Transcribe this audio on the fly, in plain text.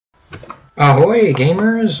Ahoy,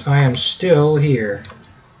 gamers! I am still here.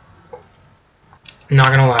 Not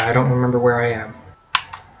gonna lie, I don't remember where I am.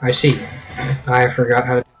 I see. I forgot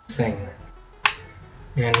how to do the thing.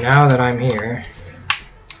 And now that I'm here,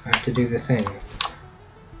 I have to do the thing.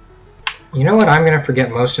 You know what I'm gonna forget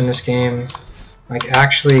most in this game? Like,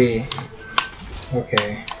 actually...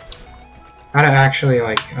 Okay. How to actually,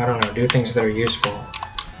 like, I don't know, do things that are useful.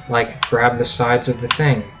 Like, grab the sides of the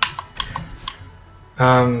thing.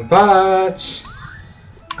 But...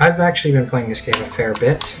 I've actually been playing this game a fair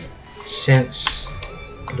bit since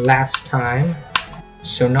last time.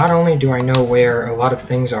 So not only do I know where a lot of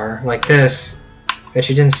things are, like this. Bet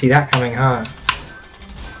you didn't see that coming, huh?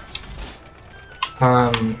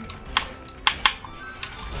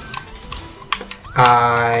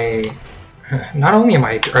 Not only am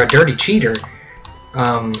I a dirty cheater,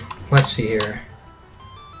 let's see here.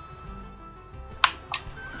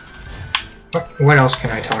 What else can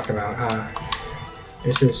I talk about?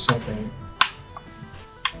 This is something...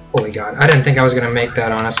 Holy God, I didn't think I was gonna make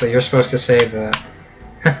that, honestly. You're supposed to save that.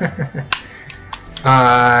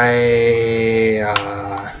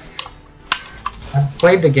 I've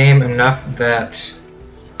played the game enough that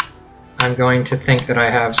I'm going to think that I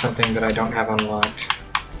have something that I don't have unlocked.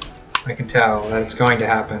 I can tell that it's going to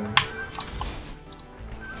happen.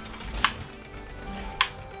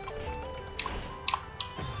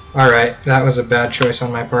 Alright, that was a bad choice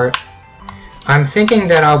on my part. I'm thinking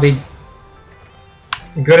that I'll be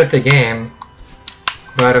good at the game,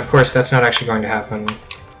 but of course that's not actually going to happen.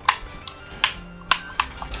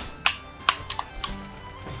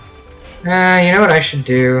 You know what I should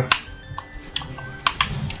do?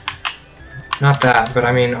 Not that, but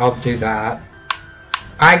I mean, I'll do that.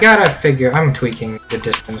 I gotta figure... I'm tweaking the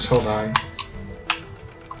distance, hold on.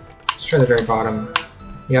 Let's try the very bottom.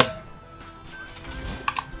 Yep.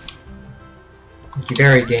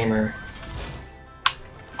 Very gamer.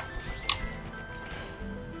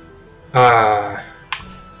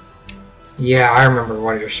 Yeah, I remember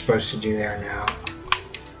what you're supposed to do there now.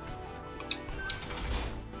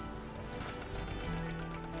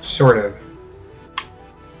 Sort of.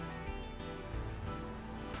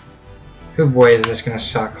 Oh boy, is this gonna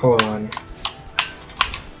suck. Hold on.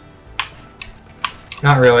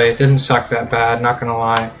 Not really, it didn't suck that bad, not gonna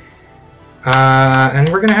lie. And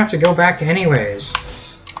we're gonna have to go back anyways.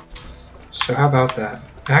 So how about that?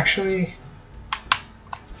 Actually,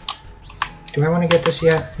 do I want to get this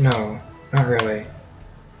yet? No, not really.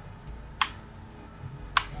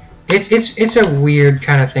 It's a weird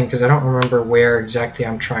kind of thing because I don't remember where exactly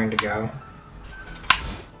I'm trying to go.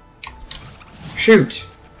 Shoot!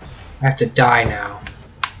 I have to die now.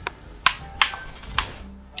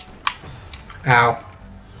 Ow.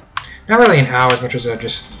 Not really an ow as much as a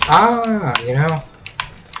just you know?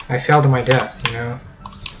 I fell to my death, you know?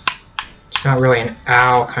 It's not really an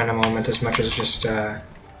ow kind of moment as much as just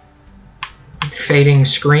fading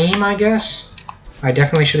scream, I guess? I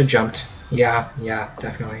definitely should have jumped. Yeah,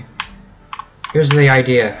 definitely. Here's the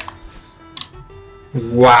idea.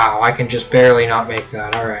 Wow, I can just barely not make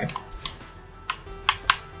that. Alright.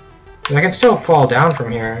 I can still fall down from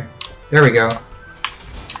here. There we go.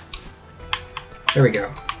 There we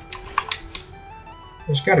go.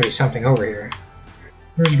 There's gotta be something over here.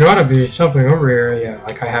 There's gotta be something over here. Yeah,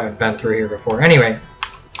 like I haven't been through here before. Anyway.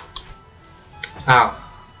 Ow.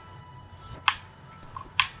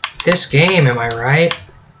 This game, am I right?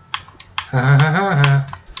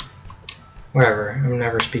 Whatever, I'm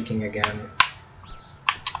never speaking again.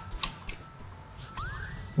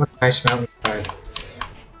 What a nice mountainside.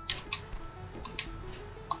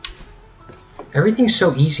 Everything's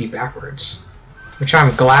so easy backwards. Which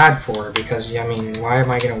I'm glad for, because, I mean, why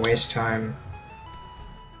am I gonna waste time?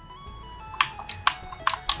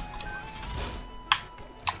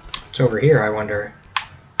 It's over here, I wonder.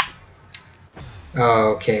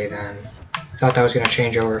 Okay, then. I thought that was gonna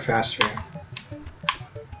change over faster.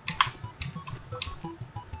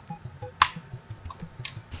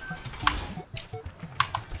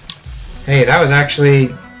 Hey, that was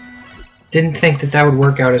actually... Didn't think that that would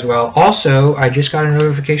work out as well. Also, I just got a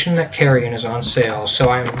notification that Carrion is on sale, so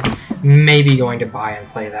I'm maybe going to buy and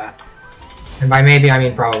play that. And by maybe, I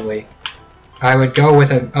mean probably. I would go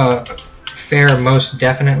with a fair most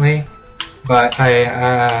definitely, but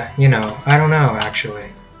you know, I don't know actually.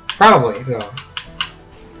 Probably though.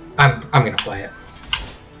 I'm gonna play it.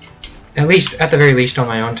 At the very least, on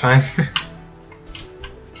my own time.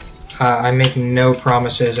 I make no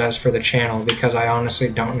promises as for the channel because I honestly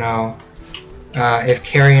don't know. If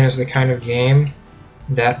Carrion is the kind of game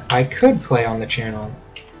that I could play on the channel.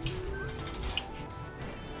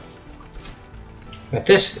 But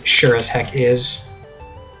this sure as heck is.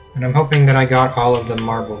 And I'm hoping that I got all of the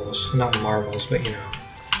marbles. Not marbles, but you know.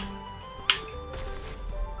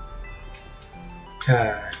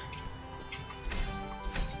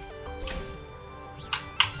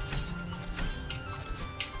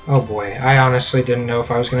 Oh boy, I honestly didn't know if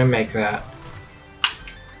I was going to make that.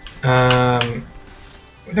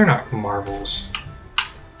 They're not marbles.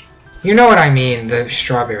 You know what I mean, the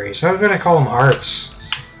strawberries. I was going to call them hearts.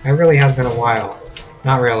 It really has been a while.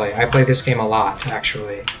 Not really. I played this game a lot,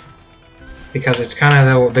 actually. Because it's kind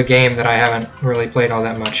of the game that I haven't really played all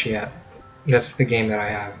that much yet. That's the game that I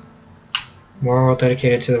have. Moral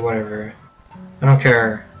dedicated to the whatever. I don't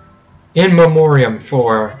care. In memoriam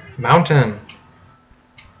for Mountain.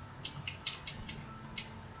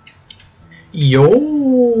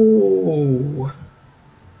 Yo!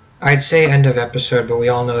 I'd say end of episode, but we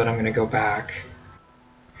all know that I'm going to go back.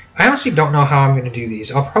 I honestly don't know how I'm going to do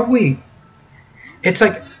these. I'll probably... It's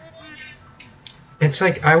like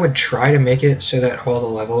I would try to make it so that all the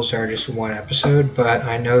levels are just one episode, but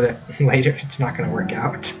I know that later it's not going to work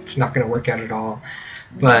out. It's not going to work out at all.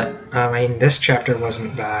 But, I mean, this chapter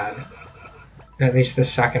wasn't bad. At least the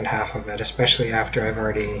second half of it, especially after I've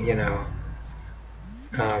already, you know,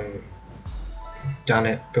 done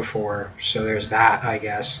it before. So there's that, I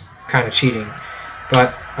guess. Kind of cheating.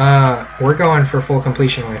 But, we're going for full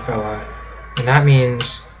completion, my fella. And that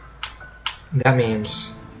means,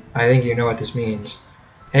 I think you know what this means.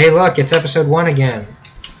 Hey, look, it's episode 1 again.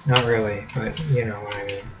 Not really, but you know what I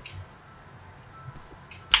mean.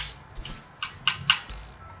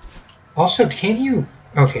 Also, can't you...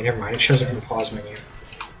 Okay, never mind. It shows up in the pause menu.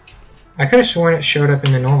 I could have sworn it showed up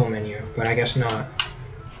in the normal menu, but I guess not.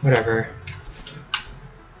 Whatever.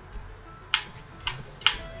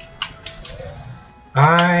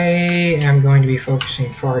 I am going to be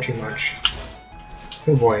focusing far too much.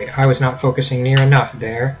 Oh boy, I was not focusing near enough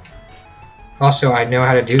there. Also, I know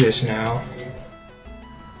how to do this now.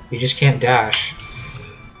 You just can't dash.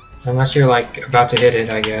 Unless you're, like, about to hit it,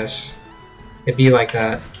 I guess. It'd be like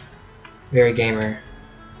that. Very gamer.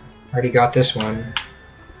 Already got this one.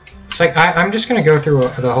 It's like, I'm just gonna go through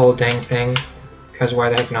the whole dang thing. Because why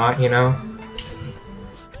the heck not, you know?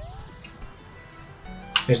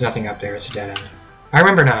 There's nothing up there, it's a dead end. I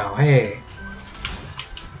remember now, hey!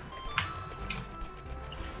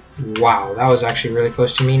 Wow, that was actually really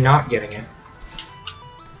close to me not getting it.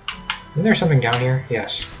 Isn't there something down here?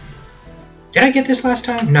 Yes. Did I get this last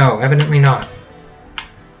time? No, evidently not.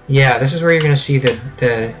 Yeah, this is where you're going to see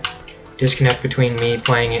the disconnect between me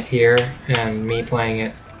playing it here and me playing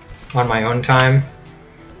it on my own time.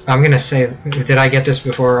 I'm going to say, did I get this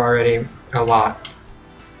before already? A lot.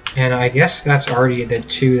 And I guess that's already the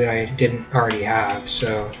 2 that I didn't already have,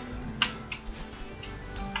 so...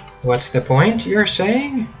 What's the point, you're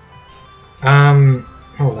saying?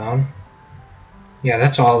 Hold on. Yeah,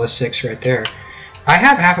 that's all the 6 right there. I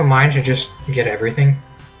have half a mind to just get everything.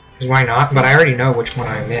 Because why not? But I already know which one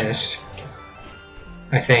I missed.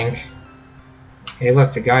 I think. Hey,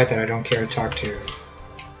 look, the guy that I don't care to talk to.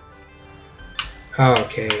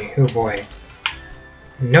 Okay, oh boy.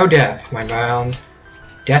 No death, my bound.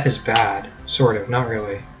 Death is bad. Sort of, not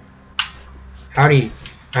really. Howdy.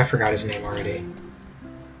 I forgot his name already.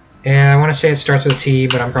 And I want to say it starts with a T,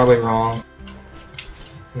 but I'm probably wrong.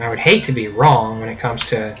 And I would hate to be wrong when it comes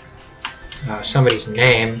to somebody's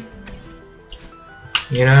name.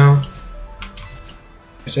 You know?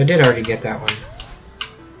 Because I did already get that one.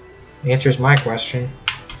 Answers my question.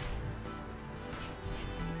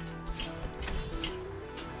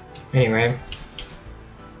 Anyway.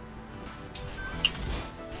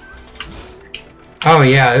 Oh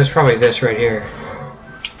yeah, it was probably this right here.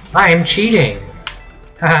 I'm cheating!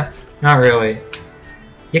 Haha, not really.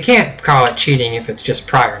 You can't call it cheating if it's just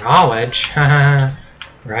prior knowledge, haha,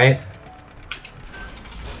 right?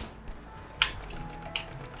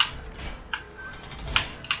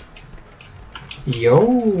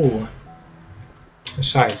 Yo!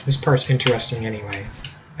 Besides, this part's interesting anyway,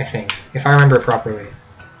 I think, if I remember properly.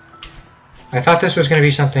 I thought this was going to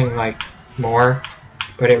be something, like, more,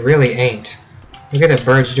 but it really ain't. Look at the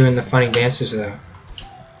birds doing the funny dances, though.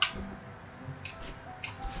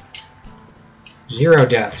 0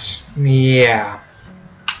 deaths. Yeah.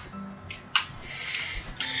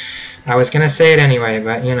 I was gonna say it anyway,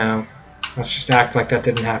 but you know, let's just act like that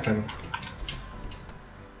didn't happen.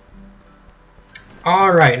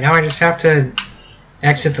 Alright, now I just have to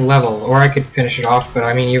exit the level, or I could finish it off, but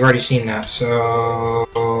I mean, you've already seen that, so...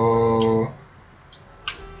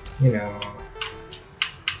 You know...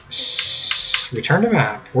 Return to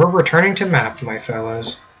map. We're returning to map, my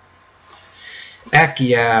fellows. Heck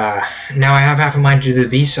yeah. Now I have half a mind to do the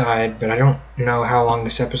B-side, but I don't know how long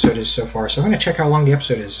this episode is so far, so I'm going to check how long the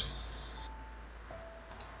episode is.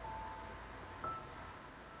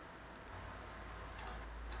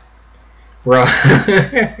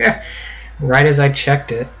 Bruh. Right as I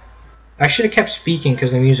checked it. I should have kept speaking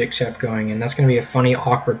because the music kept going, and that's going to be a funny,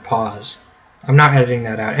 awkward pause. I'm not editing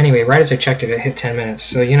that out. Anyway, right as I checked it, it hit 10 minutes,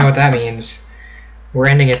 so you know what that means. We're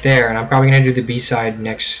ending it there, and I'm probably going to do the B-side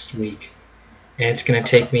next week. And it's going to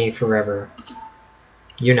take me forever.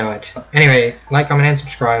 You know it. Anyway, like, comment, and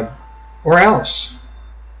subscribe. Or else.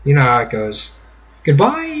 You know how it goes.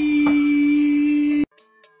 Goodbye!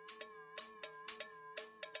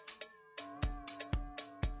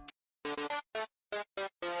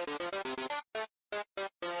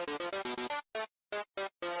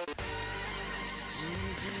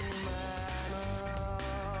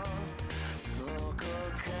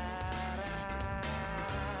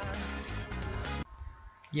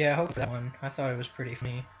 Yeah, I hope that one. I thought it was pretty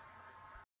funny.